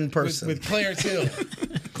a fun person. With Clarence Hill.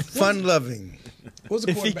 Fun-loving.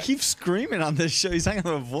 If he keeps screaming on this show, he's not going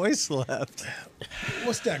to have a voice left.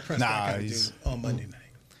 What's Dak Prescott going to do on Monday night?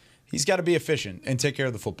 He's got to be efficient and take care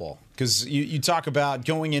of the football. Because you talk about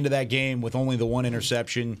going into that game with only the one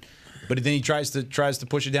interception, but then he tries to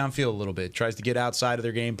push it downfield a little bit, tries to get outside of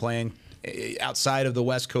their game plan, outside of the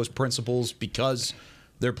West Coast principles because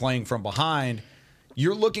they're playing from behind.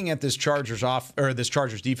 You're looking at this Chargers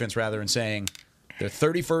defense and saying they're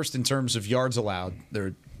 31st in terms of yards allowed.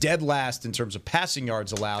 They're dead last in terms of passing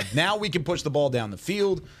yards allowed. Now we can push the ball down the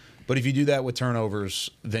field. But if you do that with turnovers,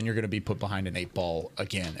 then you're going to be put behind an 8-ball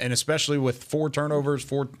again. And especially with 4 turnovers,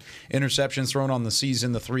 4 interceptions thrown on the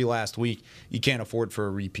season, the 3 last week, you can't afford for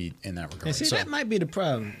a repeat in that regard. And see, that might be the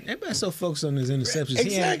problem. Everybody's so focused on his interceptions.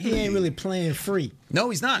 Exactly. He ain't really playing free. No,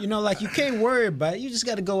 he's not. You know, like, you can't worry about it. You just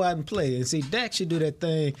got to go out and play. And see, Dak should do that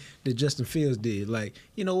thing that Justin Fields did. Like,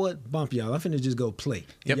 you know what? Bump y'all. I'm finna just go play.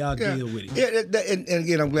 Yep. Y'all deal with it. Yeah, and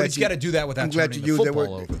again, I'm glad he's got to do that without turning the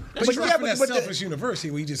football over. But you're from that selfish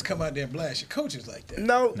university where you just come out there and blast your coaches like that.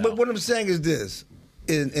 No, but what I'm saying is this,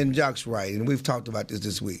 and Jock's right, and we've talked about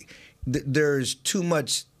this week. There's too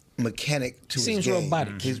much mechanic to his game. Seems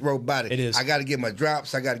robotic. He's robotic. It is. I got to get my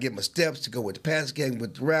drops. I got to get my steps to go with the pass game,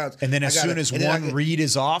 with the routes. And then as soon as one read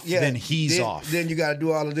is off, then he's off. Then you got to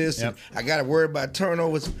do all of this. Yep. I got to worry about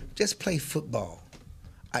turnovers. Just play football.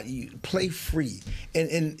 You play free.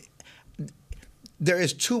 And there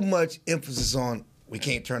is too much emphasis on we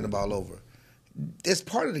can't turn the ball over. It's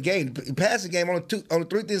part of the game. Passing game on the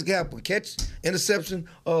 3 things can happen: catch, interception,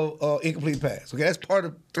 or incomplete pass. Okay, that's part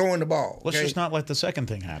of throwing the ball. Let's okay? just not let the second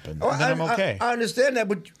thing happen. And then I'm okay. I understand that,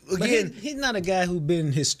 but again, he's not a guy who's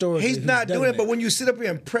been historically. He's not doing it. But when you sit up here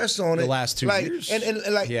and press on it, the last 2 years, and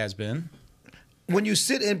like he has been. When you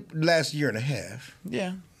sit in last year and a half,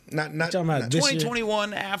 yeah. Not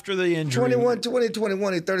 2021 after the injury.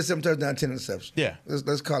 2021, 37 touchdowns, 10 interceptions. Yeah.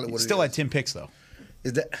 Let's call it what it is. Still had 10 picks, though.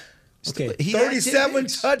 Is that... Okay. 37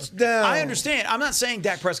 touchdowns. I understand. I'm not saying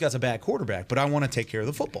Dak Prescott's a bad quarterback, but I want to take care of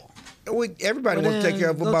the football. Everybody wants to take care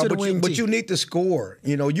of football, but you need to score.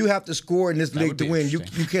 You know, you have to score in this league to win. You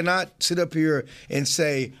cannot sit up here and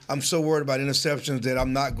say, I'm so worried about interceptions that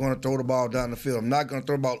I'm not going to throw the ball down the field. I'm not going to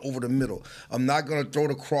throw the ball over the middle. I'm not going to throw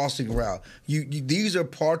the crossing route. These are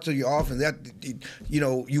parts of your offense that,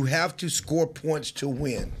 you have to score points to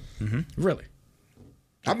win. Mm-hmm. Really?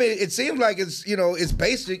 I mean, it seems like it's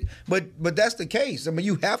basic, but that's the case. I mean,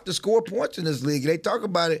 you have to score points in this league. They talk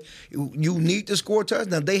about it. You need to score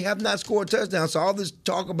touchdowns. They have not scored touchdowns. So all this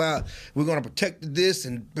talk about we're going to protect this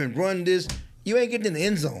and run this, you ain't getting in the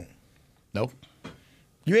end zone. Nope.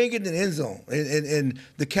 You ain't getting in the end zone. And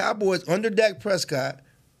the Cowboys under Dak Prescott,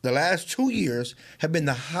 the last 2 years have been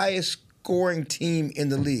the highest scoring team in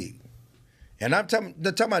the league. And I'm talking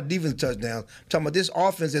about defense touchdowns. I'm talking about this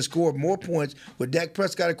offense that scored more points with Dak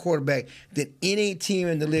Prescott at quarterback than any team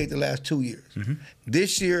in the league the last 2 years. Mm-hmm.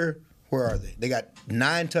 This year, where are they? They got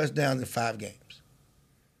 9 touchdowns in 5 games.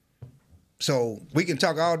 So we can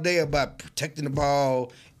talk all day about protecting the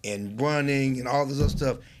ball and running and all this other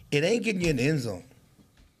stuff. It ain't getting you in the end zone.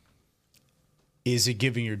 Is it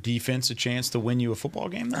giving your defense a chance to win you a football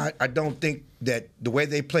game, though? I don't think that the way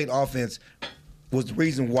they played offense was the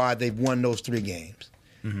reason why they've won those 3 games.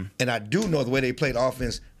 Mm-hmm. And I do know the way they played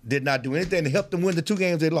offense did not do anything to help them win the 2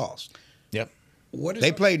 games they lost. Yep.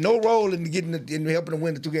 They played no role in helping them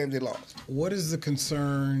win the 2 games they lost. What is the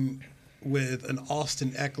concern with an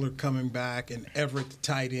Austin Eckler coming back and Everett the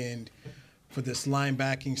tight end for this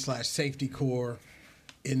linebacking/safety core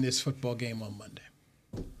in this football game on Monday?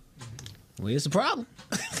 Well, it's a problem.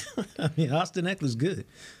 I mean, Austin Eckler's good.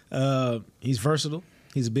 He's versatile.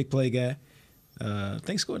 He's a big play guy. I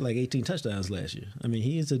think scored like 18 touchdowns last year. I mean,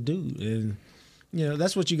 he is a dude, and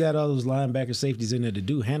that's what you got all those linebacker safeties in there to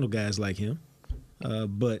do, handle guys like him.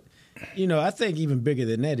 But I think even bigger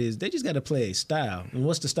than that is they just got to play a style. And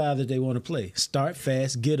what's the style that they want to play? Start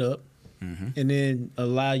fast, get up, and then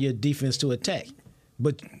allow your defense to attack.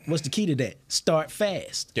 But what's the key to that? Start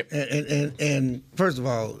fast. Yep. And first of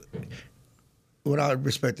all, with all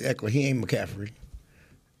respect to Eckler, he ain't McCaffrey.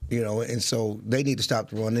 And so they need to stop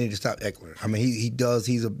the run. They need to stop Eckler. I mean,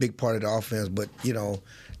 he's a big part of the offense, but,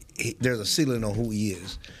 there's a ceiling on who he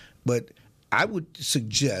is. But I would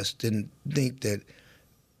suggest and think that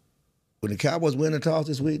when the Cowboys win the toss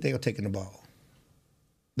this week, they are taking the ball.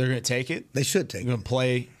 They're going to take it? They should take it. They're going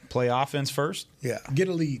to play offense first? Yeah. Get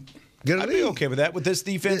a lead. I'd be okay with that with this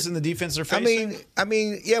defense and the defense they're facing. I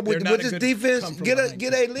mean, yeah, with this defense, get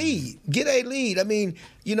a lead. Get a lead. I mean,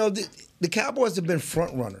 the Cowboys have been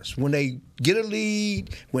front runners. When they get a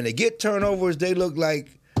lead, when they get turnovers, they look like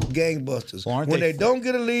gangbusters. Well, when they don't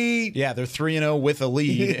get a lead, yeah, they're 3-0 with a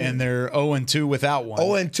lead, and they're 0-2 without one.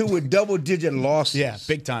 0-2 with double-digit losses. Yeah,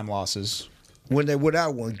 big time losses. When they're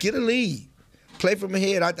without one, get a lead. Play from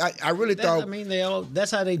ahead. I really thought. I mean, that's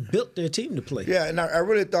how they built their team to play. Yeah, and I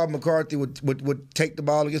really thought McCarthy would take the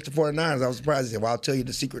ball against the 49ers. I was surprised. He said, "Well, I'll tell you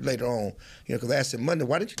the secret later on." Because I asked him Monday,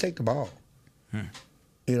 "Why didn't you take the ball?" Why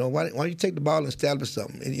don't you take the ball and establish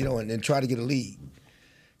something, and try to get a lead?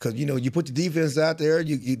 Because you put the defense out there,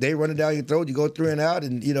 they run it down your throat, you go 3 and out,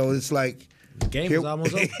 and it's like the game is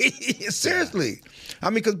almost over. Seriously. I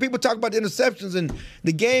mean, because people talk about the interceptions, and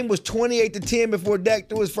the game was 28-10 before Dak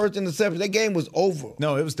threw his first interception. That game was over.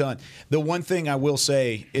 No, it was done. The one thing I will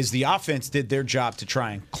say is the offense did their job to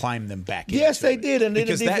try and climb them back. Yes, they did. And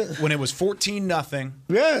because when it was 14-0,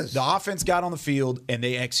 yes, the offense got on the field and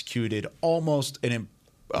they executed almost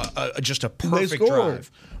just a perfect drive.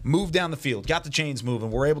 Moved down the field, got the chains moving.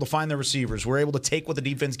 We're able to find the receivers. We're able to take what the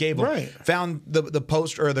defense gave them. Right. Found the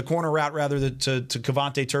post or the corner route rather to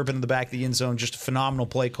Kevontae Turpin in the back of the end zone. Just a phenomenal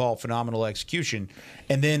play call, phenomenal execution.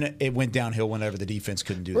 And then it went downhill whenever the defense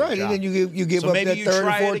couldn't do that. Right, and then you give up that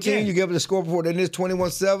 3rd and 14. You give up the score before. Then it's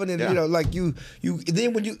 21-7, and you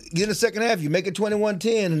then when you get in the second half, you make it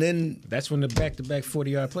 21-10, and then that's when the back-to-back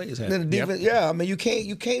 40-yard plays happen. Then the defense, I mean, you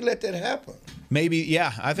can't let that happen. Maybe,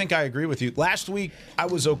 yeah, I think I agree with you. Last week, I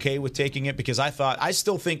was okay with taking it because I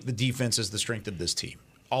still think the defense is the strength of this team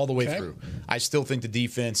all the way through. I still think the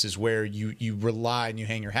defense is where you rely and you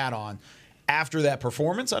hang your hat on. After that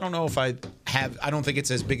performance, I don't know if I don't think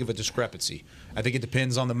it's as big of a discrepancy. I think it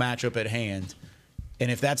depends on the matchup at hand. And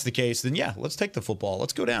if that's the case, then yeah, let's take the football.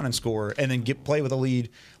 Let's go down and score and then play with a lead.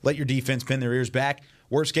 Let your defense pin their ears back.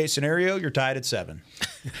 Worst case scenario, you're tied at 7.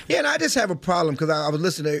 Yeah, and I just have a problem because I was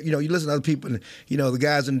listening to, you listen to other people, and, the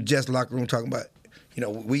guys in the Jets locker room talking about,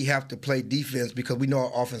 we have to play defense because we know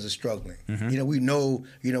our offense is struggling. Mm-hmm. We know,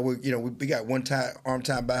 we got one arm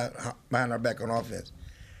time behind our back on offense.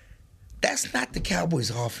 That's not the Cowboys'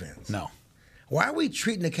 offense. No. Why are we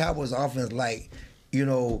treating the Cowboys' offense like,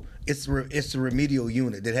 it's a remedial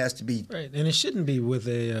unit that has to be right, and it shouldn't be with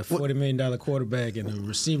a $40 million quarterback and a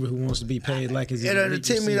receiver who wants to be paid like his and a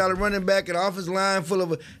 $10 million running back and offense line full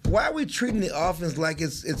of. Why are we treating the offense like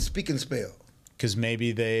it's speak and spell? Because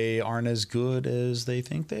maybe they aren't as good as they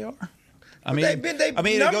think they are. It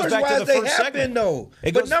goes back to the first segment.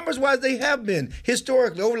 But numbers-wise, they have been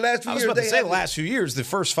historically over the last few years. I was about to say the last few years, the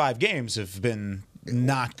first 5 games have been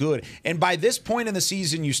not good. And by this point in the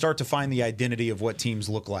season, you start to find the identity of what teams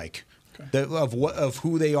look like, of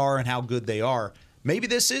who they are and how good they are. Maybe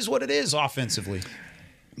this is what it is offensively.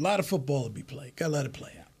 A lot of football to be played. Got to let it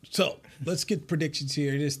play out. So let's get predictions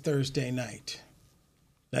here. It is Thursday night.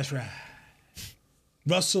 That's right.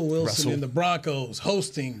 Russell Wilson and the Broncos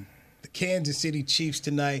hosting the Kansas City Chiefs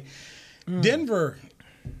tonight. Denver,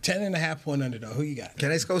 10.5-point underdog. Who you got? Can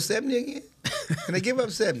they score 70 again? Can they give up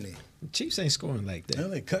 70? The Chiefs ain't scoring like that. Well,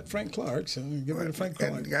 they cut Frank Clark, so get rid of Frank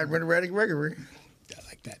Clark. Got rid of Gregory. I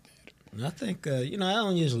like that. I think, I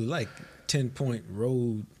don't usually like 10-point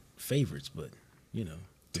road favorites, but,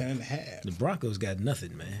 10.5. The Broncos got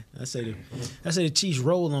nothing, man. I say the Chiefs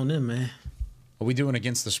roll on them, man. Are we doing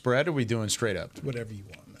against the spread or are we doing straight up? Whatever you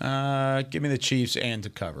want. Give me the Chiefs and to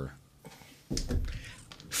cover.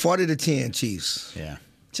 40-10 Chiefs. Yeah.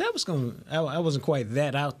 See, I wasn't quite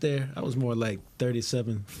that out there. I was more like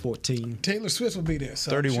 37-14. Taylor Swift will be there.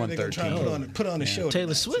 So 31-13. Put on a show.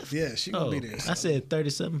 Taylor Swift? Yeah, she will be there. So. I said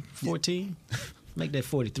 37-14. Make that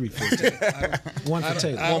 43-14. One for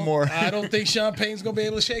Taylor. One more. I don't think Sean Payton's going to be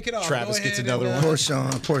able to shake it off. Travis gets another one.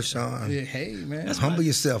 Poor Sean. Yeah, hey, man. Humble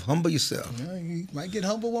yourself. Yeah, you might get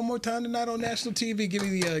humble one more time tonight on national TV. Give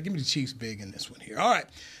me the Chiefs big in this one here. All right.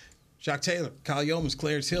 Jacques Taylor, Kyle Yeomans,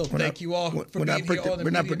 Clarence Hill. Thank you all for being here on the We're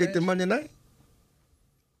not Media predicting Mash. Monday night?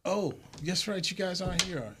 Oh, that's right. You guys aren't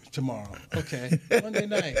here tomorrow. Okay. Monday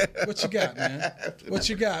night. What you got, man? What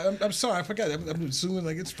you got? I'm sorry, I forgot. I'm assuming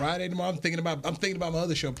like it's Friday tomorrow. I'm thinking about my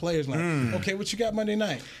other show, Players Line. Okay, what you got Monday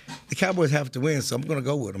night? The Cowboys have to win, so I'm going to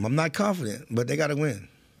go with them. I'm not confident, but they got to win.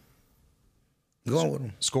 Going with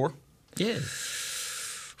them. Score? Yeah.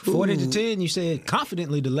 40-10, you said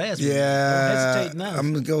confidently the last one. Yeah. Don't hesitate now.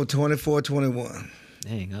 I'm going to go 24-21.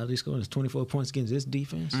 Dang, all these scoring is 24 points against this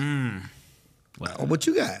defense. Wow. What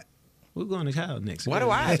you got? We're going to Kyle next. Why do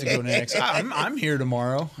I have to go next? I'm here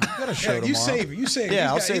tomorrow. I've got a show tomorrow. You save it.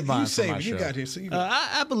 Yeah, I'll save mine for my You show. got here. So you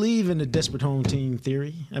I believe in the desperate home team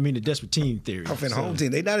theory. I mean, the desperate team theory. Off in home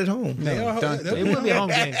team. They not at home. They are home. It will be a home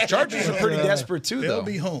game. Chargers are pretty desperate too, They'll though.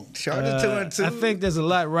 be home. Chargers 2-2. I think there's a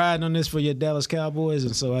lot riding on this for your Dallas Cowboys,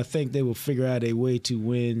 and so I think they will figure out a way to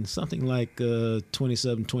win something like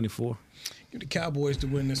 27-24. Give the Cowboys to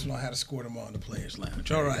win this one. I had to score them on the Players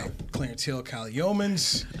Lounge. All right. Clarence Hill, Kyle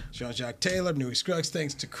Yeomans, Jean-Jacques Taylor, Newey Scruggs.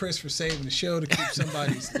 Thanks to Chris for saving the show to keep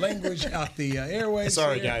somebody's language out the airways.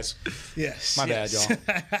 Sorry, here. guys. Yes. My bad,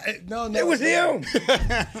 No. y'all. It was him.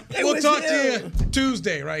 We'll talk to you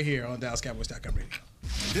Tuesday right here on DallasCowboys.com radio.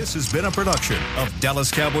 This has been a production of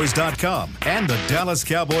DallasCowboys.com and the Dallas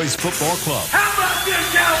Cowboys Football Club. How about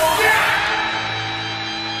this, Cowboys? Yeah!